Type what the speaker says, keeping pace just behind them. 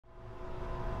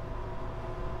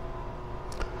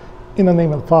In the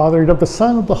name of the Father, and of the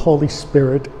Son, and of the Holy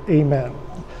Spirit, amen.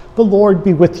 The Lord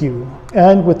be with you,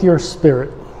 and with your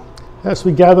spirit, as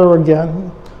we gather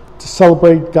again to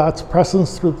celebrate God's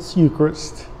presence through this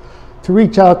Eucharist, to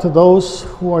reach out to those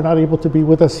who are not able to be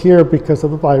with us here because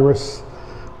of the virus.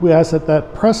 We ask that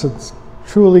that presence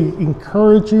truly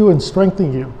encourage you and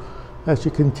strengthen you as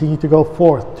you continue to go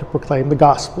forth to proclaim the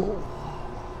gospel.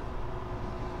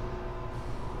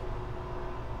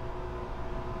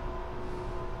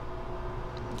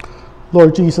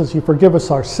 Lord Jesus, you forgive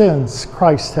us our sins.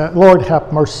 Lord,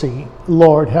 have mercy.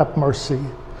 Lord, have mercy.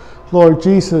 Lord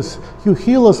Jesus, you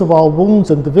heal us of all wounds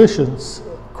and divisions.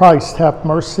 Christ, have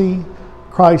mercy.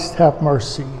 Christ, have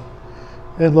mercy.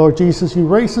 And Lord Jesus, you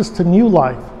raise us to new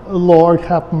life. Lord,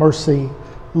 have mercy.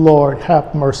 Lord,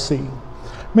 have mercy.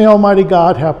 May Almighty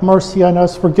God have mercy on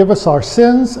us, forgive us our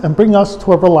sins, and bring us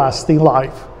to everlasting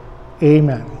life.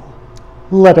 Amen.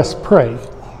 Let us pray.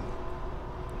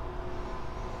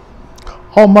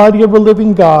 Almighty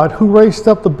ever-living God, who raised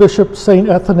up the Bishop St.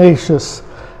 Athanasius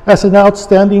as an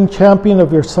outstanding champion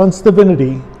of your Son's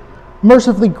divinity,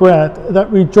 mercifully grant that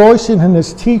rejoicing in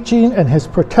his teaching and his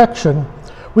protection,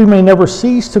 we may never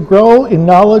cease to grow in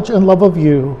knowledge and love of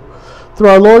you. Through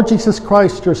our Lord Jesus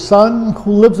Christ, your Son,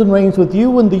 who lives and reigns with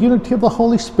you in the unity of the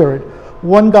Holy Spirit,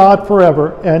 one God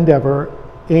forever and ever.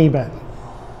 Amen.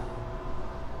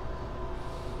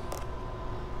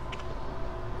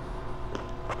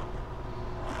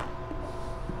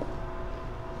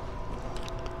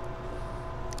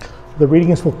 The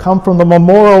readings will come from the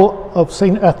memorial of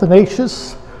St.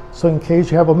 Athanasius. So in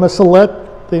case you have a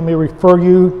missalette, they may refer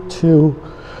you to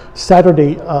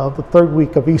Saturday of the third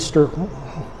week of Easter.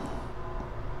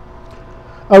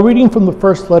 A reading from the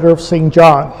first letter of St.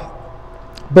 John.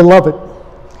 Beloved,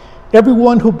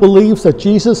 everyone who believes that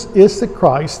Jesus is the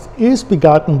Christ is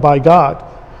begotten by God,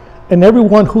 and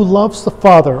everyone who loves the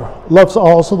Father loves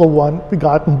also the one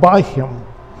begotten by him.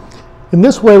 In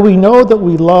this way we know that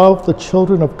we love the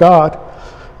children of God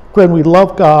when we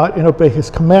love God and obey his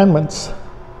commandments.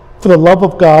 For the love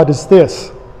of God is this,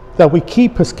 that we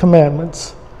keep his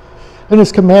commandments. And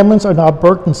his commandments are not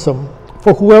burdensome.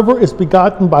 For whoever is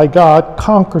begotten by God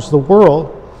conquers the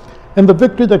world, and the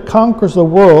victor that conquers the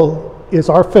world is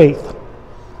our faith.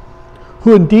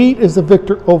 Who indeed is the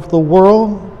victor over the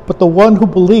world, but the one who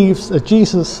believes that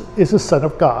Jesus is the Son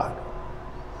of God.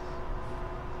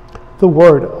 The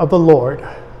word of the Lord.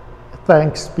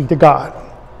 Thanks be to God.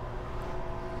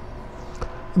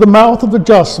 The mouth of the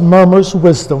just murmurs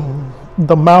wisdom.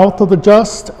 The mouth of the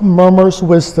just murmurs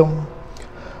wisdom.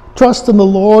 Trust in the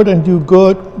Lord and do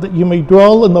good, that you may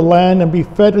dwell in the land and be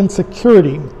fed in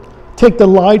security. Take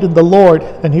delight in the Lord,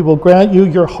 and he will grant you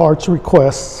your heart's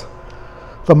requests.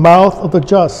 The mouth of the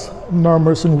just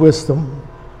murmurs in wisdom.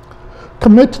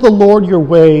 Commit to the Lord your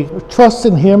way. Trust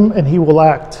in him, and he will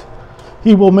act.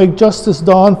 He will make justice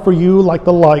dawn for you like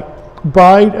the light.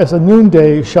 Bright as a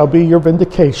noonday shall be your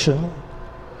vindication.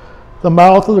 The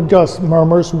mouth of the just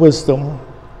murmurs wisdom.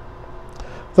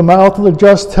 The mouth of the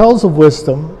just tells of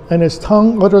wisdom, and his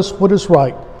tongue utters what is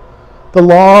right. The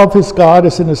law of his God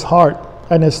is in his heart,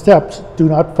 and his steps do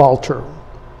not falter.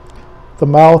 The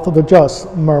mouth of the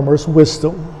just murmurs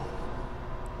wisdom.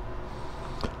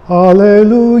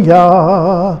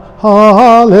 Hallelujah,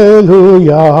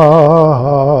 hallelujah.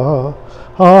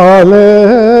 Hallelujah.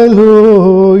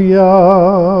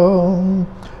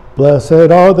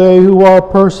 Blessed are they who are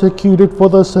persecuted for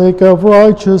the sake of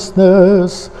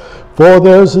righteousness, for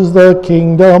theirs is the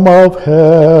kingdom of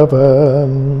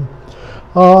heaven.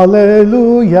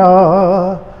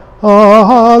 Hallelujah.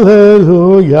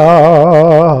 Hallelujah.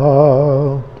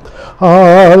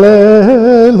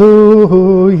 Hallelujah.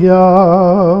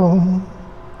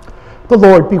 The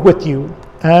Lord be with you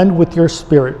and with your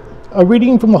spirit. A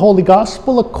reading from the Holy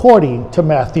Gospel according to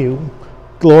Matthew.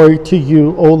 Glory to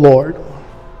you, O Lord.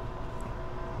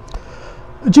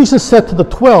 Jesus said to the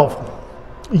 12,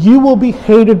 "You will be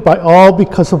hated by all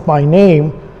because of my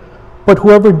name, but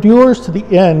whoever endures to the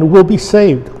end will be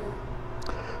saved.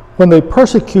 When they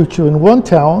persecute you in one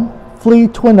town, flee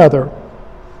to another.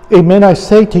 Amen, I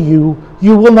say to you,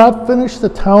 you will not finish the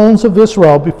towns of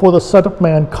Israel before the Son of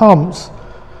Man comes.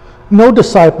 No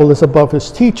disciple is above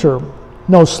his teacher,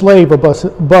 no slave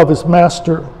above his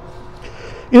master.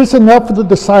 It is enough for the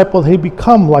disciple that he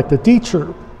become like the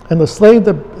teacher, and the slave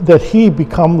that he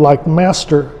become like the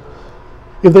master.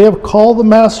 If they have called the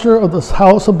master of this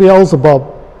house of Beelzebub,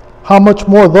 how much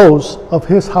more those of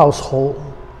his household?"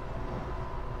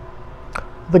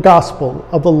 The Gospel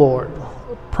of the Lord.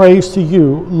 Praise to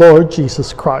you, Lord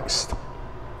Jesus Christ.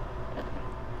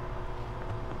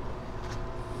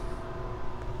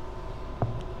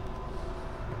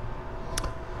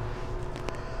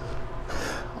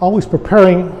 always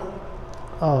preparing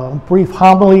a brief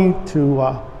homily to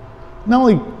not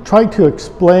only try to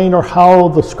explain or how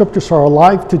the scriptures are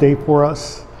alive today for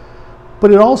us,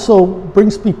 but it also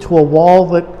brings me to a wall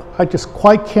that I just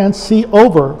quite can't see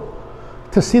over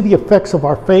to see the effects of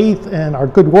our faith and our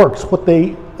good works, what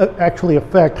they actually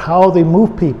affect, how they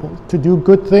move people to do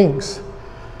good things.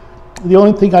 The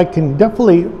only thing I can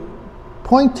definitely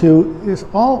point to is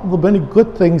all the many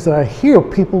good things that I hear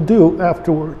people do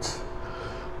afterwards.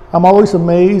 I'm always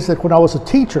amazed that when I was a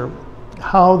teacher,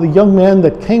 how the young men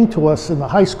that came to us in the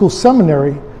high school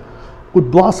seminary would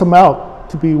blossom out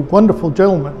to be wonderful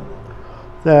gentlemen,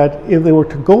 that if they were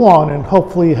to go on and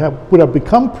hopefully would have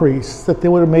become priests, that they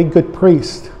would have made good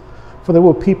priests. For they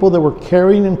were people that were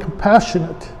caring and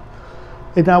compassionate.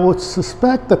 And I would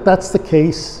suspect that that's the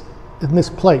case in this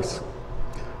place.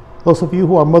 Those of you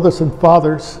who are mothers and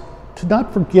fathers, do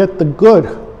not forget the good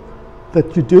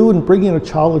that you do in bringing a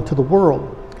child into the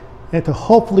world, and to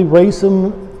hopefully raise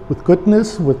them with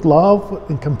goodness, with love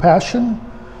and compassion,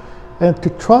 and to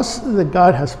trust that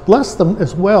God has blessed them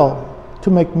as well to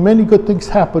make many good things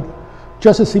happen,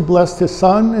 just as he blessed his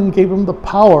son and gave him the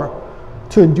power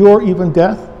to endure even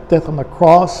death on the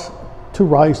cross, to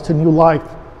rise to new life,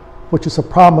 which is a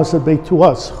promise that made to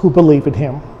us who believe in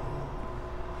him.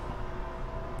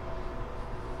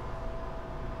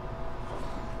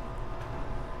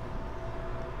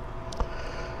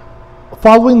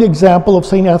 Following the example of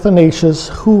St. Athanasius,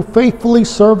 who faithfully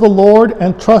served the Lord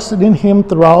and trusted in him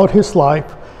throughout his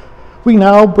life, we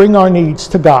now bring our needs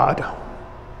to God.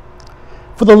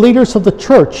 For the leaders of the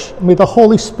church, may the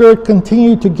Holy Spirit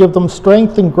continue to give them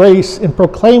strength and grace in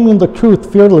proclaiming the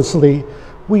truth fearlessly.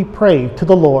 We pray to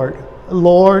the Lord.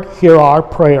 Lord, hear our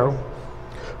prayer.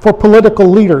 For political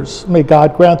leaders, may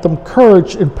God grant them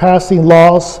courage in passing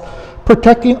laws,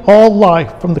 protecting all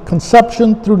life from the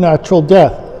conception through natural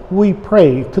death. We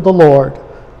pray to the Lord.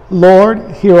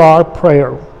 Lord, hear our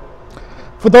prayer.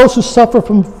 For those who suffer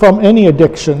from any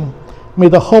addiction, may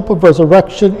the hope of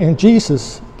resurrection in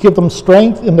Jesus give them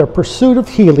strength in their pursuit of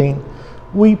healing.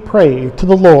 We pray to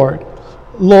the Lord.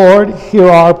 Lord, hear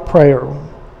our prayer.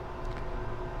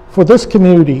 For this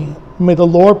community, may the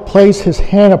Lord place his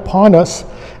hand upon us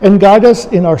and guide us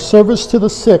in our service to the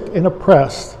sick and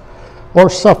oppressed or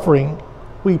suffering.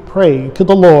 We pray to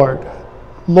the Lord.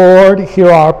 Lord, hear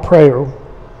our prayer.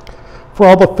 For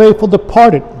all the faithful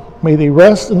departed, may they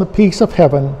rest in the peace of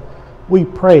heaven. We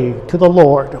pray to the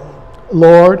Lord.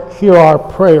 Lord, hear our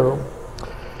prayer.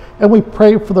 And we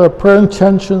pray for the prayer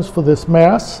intentions for this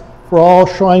Mass, for all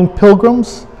shrine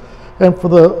pilgrims, and for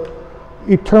the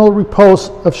eternal repose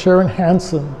of Sharon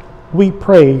Hansen. We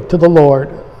pray to the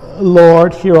Lord.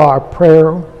 Lord, hear our prayer.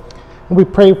 And we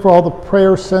pray for all the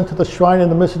prayers sent to the Shrine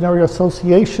and the Missionary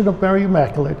Association of Mary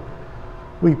Immaculate.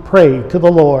 We pray to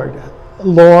the Lord.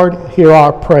 Lord, hear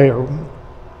our prayer.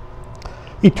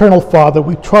 Eternal Father,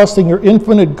 we trust in your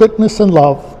infinite goodness and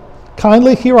love.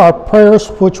 Kindly hear our prayers,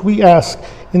 which we ask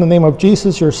in the name of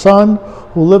Jesus, your Son,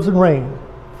 who lives and reigns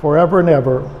forever and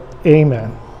ever.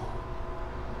 Amen.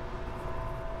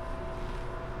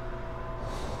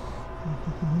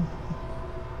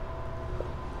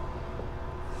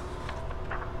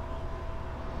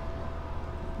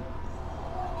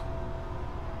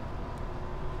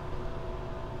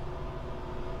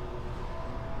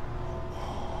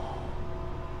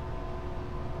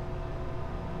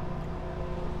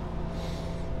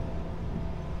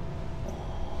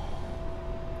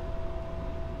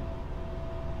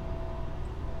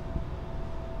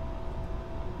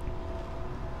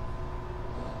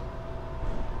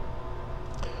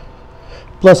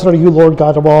 Blessed are you, Lord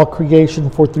God of all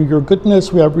creation, for through your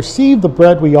goodness we have received the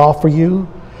bread we offer you,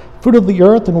 fruit of the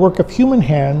earth and work of human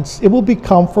hands. It will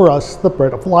become for us the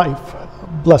bread of life.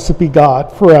 Blessed be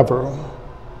God forever.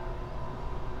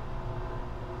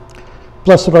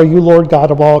 Blessed are you, Lord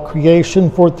God of all creation,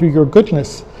 for through your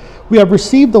goodness we have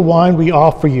received the wine we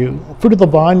offer you, fruit of the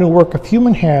vine and work of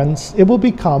human hands. It will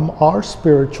become our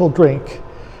spiritual drink.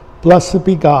 Blessed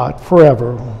be God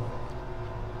forever.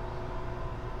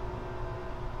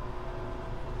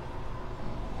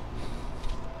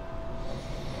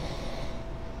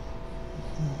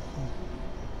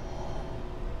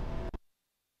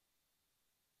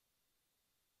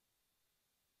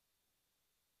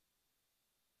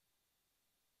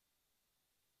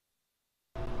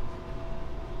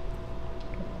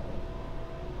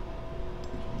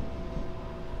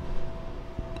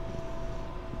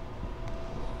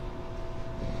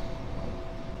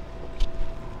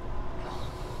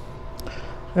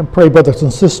 And pray, brothers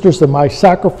and sisters, that my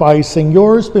sacrifice and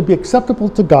yours may be acceptable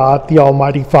to God, the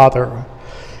Almighty Father.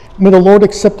 May the Lord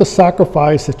accept the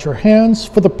sacrifice at your hands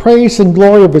for the praise and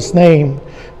glory of his name,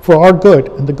 for our good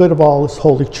and the good of all his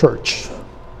holy church.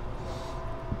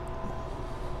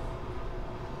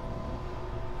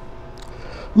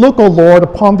 Look, O Lord,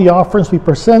 upon the offerings we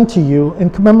present to you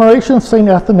in commemoration of St.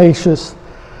 Athanasius,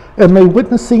 and may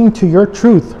witnessing to your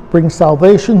truth bring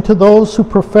salvation to those who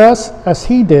profess, as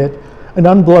he did, an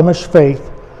unblemished faith,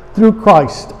 through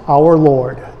Christ our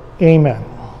Lord. Amen.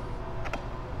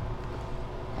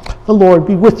 The Lord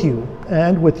be with you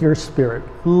and with your spirit.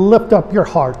 Lift up your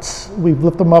hearts. We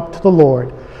lift them up to the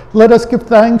Lord. Let us give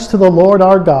thanks to the Lord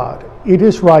our God. It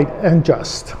is right and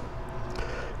just.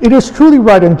 It is truly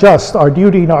right and just, our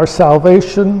duty and our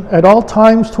salvation, at all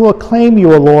times to acclaim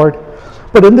you, O Lord,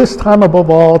 but in this time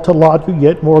above all to laud you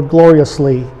yet more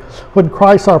gloriously, when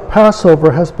Christ our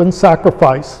Passover has been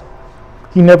sacrificed.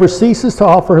 He never ceases to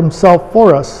offer himself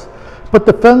for us, but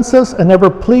defends us and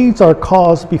ever pleads our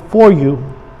cause before you.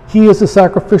 He is the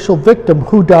sacrificial victim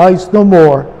who dies no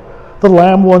more, the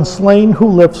Lamb once slain who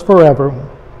lives forever.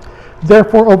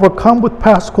 Therefore, overcome with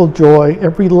paschal joy,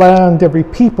 every land, every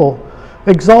people,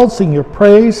 exalting your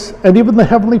praise, and even the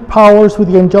heavenly powers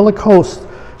with the angelic host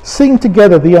sing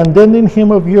together the unending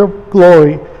hymn of your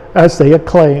glory as they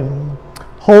acclaim.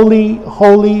 Holy,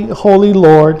 holy, holy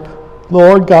Lord,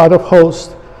 Lord God of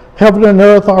hosts, heaven and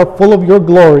earth are full of your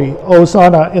glory.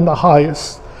 Hosanna in the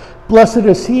highest. Blessed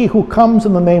is he who comes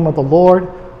in the name of the Lord.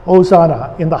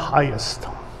 Hosanna in the highest.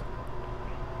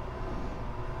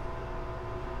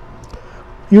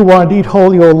 You are indeed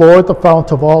holy, O Lord, the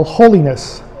fount of all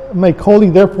holiness. Make holy,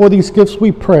 therefore, these gifts,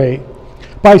 we pray,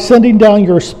 by sending down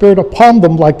your Spirit upon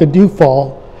them like the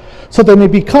dewfall, so they may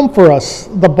become for us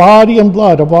the body and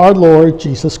blood of our Lord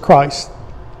Jesus Christ.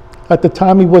 At the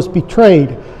time he was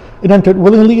betrayed and entered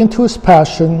willingly into his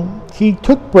passion, he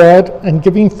took bread and,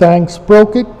 giving thanks,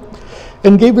 broke it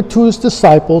and gave it to his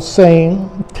disciples, saying,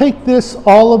 "Take this,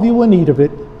 all of you, and eat of it,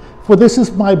 for this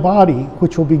is my body,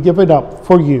 which will be given up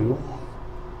for you."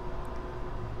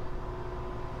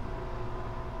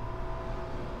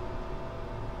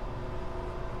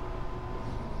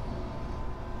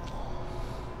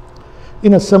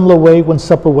 In a similar way, when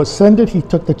supper was ended, he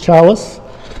took the chalice,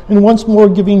 and once more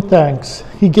giving thanks,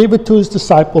 he gave it to his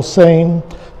disciples, saying,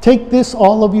 "Take this,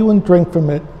 all of you, and drink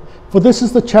from it, for this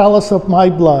is the chalice of my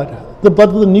blood, the blood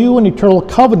of the new and eternal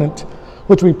covenant,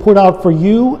 which we poured out for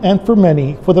you and for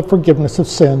many for the forgiveness of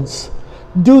sins.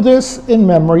 Do this in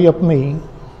memory of me."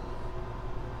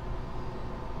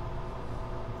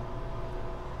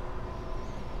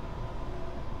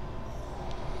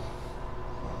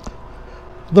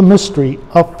 The mystery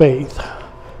of faith.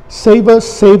 Save us,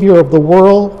 Savior of the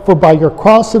world, for by your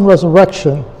cross and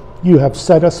resurrection you have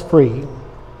set us free.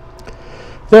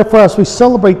 Therefore, as we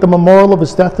celebrate the memorial of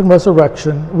his death and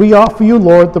resurrection, we offer you,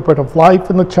 Lord, the bread of life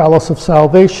and the chalice of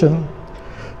salvation,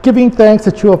 giving thanks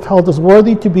that you have held us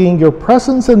worthy to be in your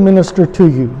presence and minister to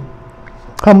you.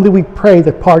 Humbly we pray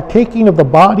that, partaking of the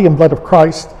body and blood of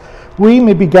Christ, we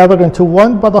may be gathered into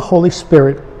one by the Holy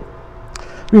Spirit.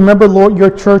 Remember, Lord, your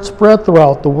church spread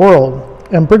throughout the world,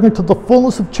 and bring it to the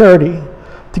fullness of charity,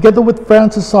 together with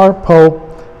Francis, our Pope,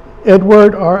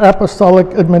 Edward, our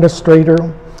Apostolic Administrator,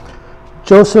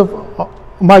 Joseph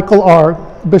Michael, our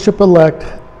Bishop-elect,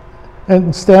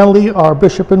 and Stanley, our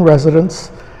Bishop in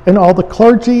Residence, and all the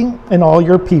clergy and all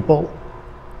your people.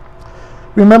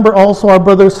 Remember also our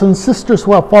brothers and sisters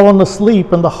who have fallen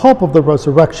asleep in the hope of the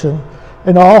resurrection,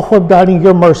 and all who have died in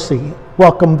your mercy.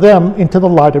 Welcome them into the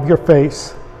light of your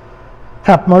face.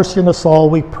 Have mercy on us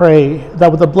all, we pray, that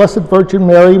with the Blessed Virgin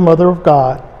Mary, Mother of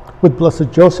God, with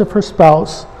Blessed Joseph, her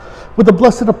spouse, with the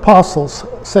blessed apostles,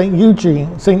 St.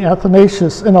 Eugene, St.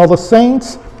 Athanasius, and all the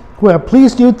saints who have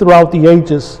pleased you throughout the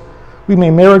ages, we may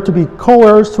merit to be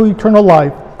co-heirs to eternal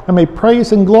life, and may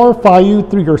praise and glorify you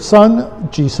through your Son,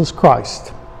 Jesus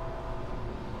Christ.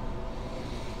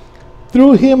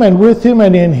 Through him and with him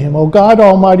and in him, O God,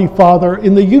 Almighty Father,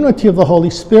 in the unity of the Holy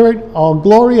Spirit, all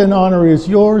glory and honor is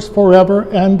yours forever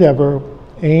and ever.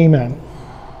 Amen.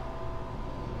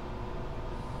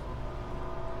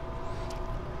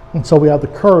 And so we have the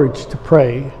courage to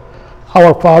pray.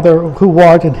 Our Father, who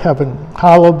art in heaven,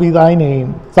 hallowed be thy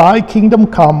name. Thy kingdom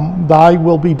come, thy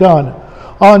will be done,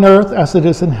 on earth as it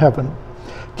is in heaven.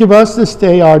 Give us this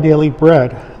day our daily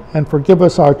bread, and forgive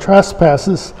us our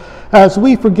trespasses, as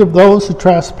we forgive those who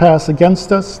trespass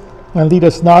against us. And lead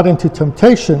us not into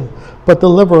temptation, but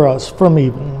deliver us from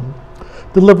evil.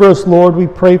 Deliver us, Lord, we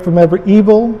pray, from every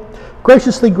evil.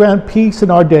 Graciously grant peace in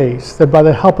our days, that by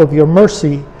the help of your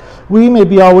mercy we may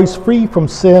be always free from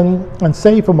sin and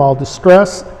safe from all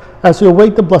distress, as we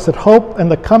await the blessed hope and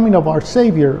the coming of our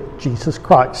Savior, Jesus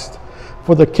Christ.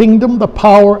 For the kingdom, the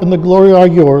power, and the glory are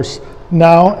yours,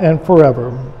 now and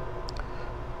forever.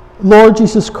 Lord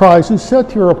Jesus Christ, who said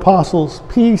to your apostles,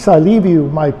 "Peace I leave you,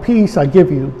 my peace I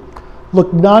give you,"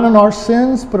 look not on our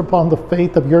sins, but upon the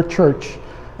faith of your church,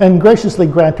 and graciously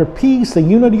grant her peace and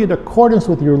unity in accordance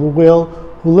with your will,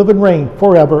 who live and reign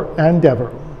forever and ever.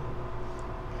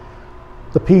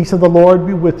 The peace of the Lord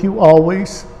be with you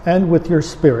always, and with your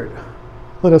spirit.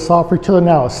 Let us offer each other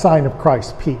now a sign of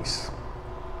Christ's peace.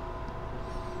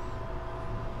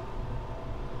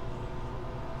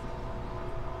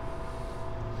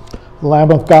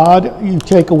 Lamb of God, you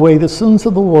take away the sins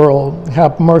of the world,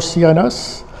 have mercy on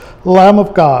us. Lamb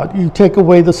of God, you take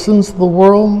away the sins of the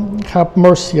world, have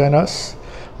mercy on us.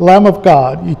 Lamb of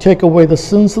God, you take away the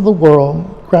sins of the world,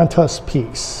 grant us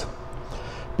peace.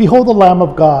 Behold the Lamb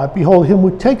of God, behold him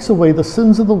who takes away the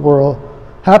sins of the world.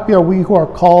 Happy are we who are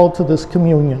called to this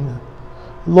communion.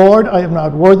 Lord, I am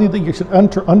not worthy that you should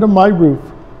enter under my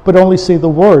roof, but only say the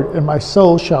word, and my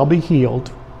soul shall be healed.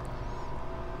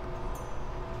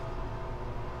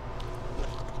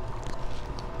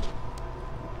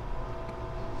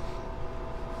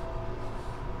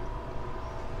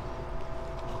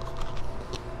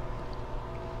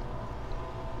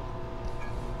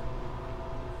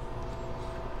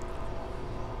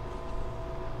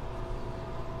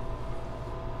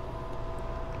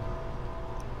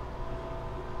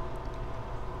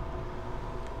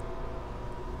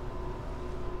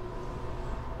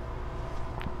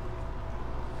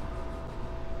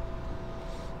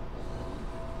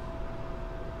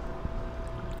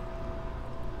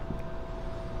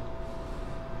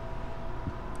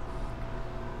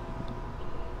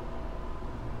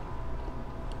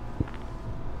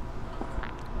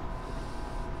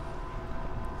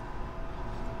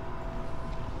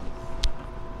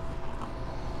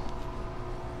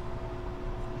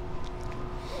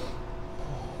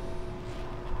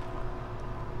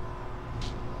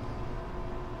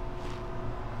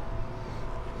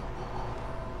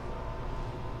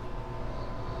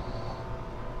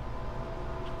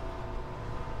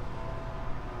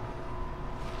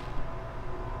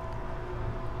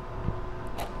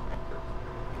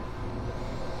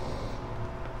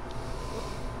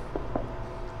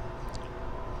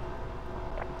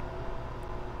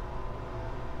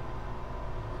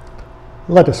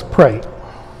 Let us pray.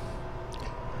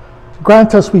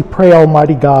 Grant us, we pray,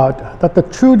 Almighty God, that the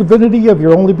true divinity of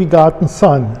your only begotten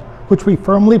Son, which we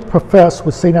firmly profess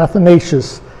with St.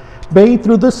 Athanasius, may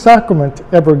through this sacrament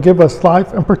ever give us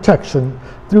life and protection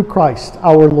through Christ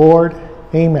our Lord.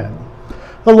 Amen.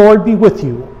 The Lord be with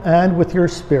you and with your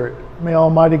spirit. May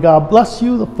Almighty God bless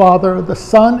you, the Father, the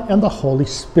Son, and the Holy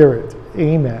Spirit.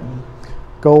 Amen.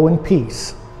 Go in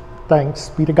peace.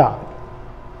 Thanks be to God.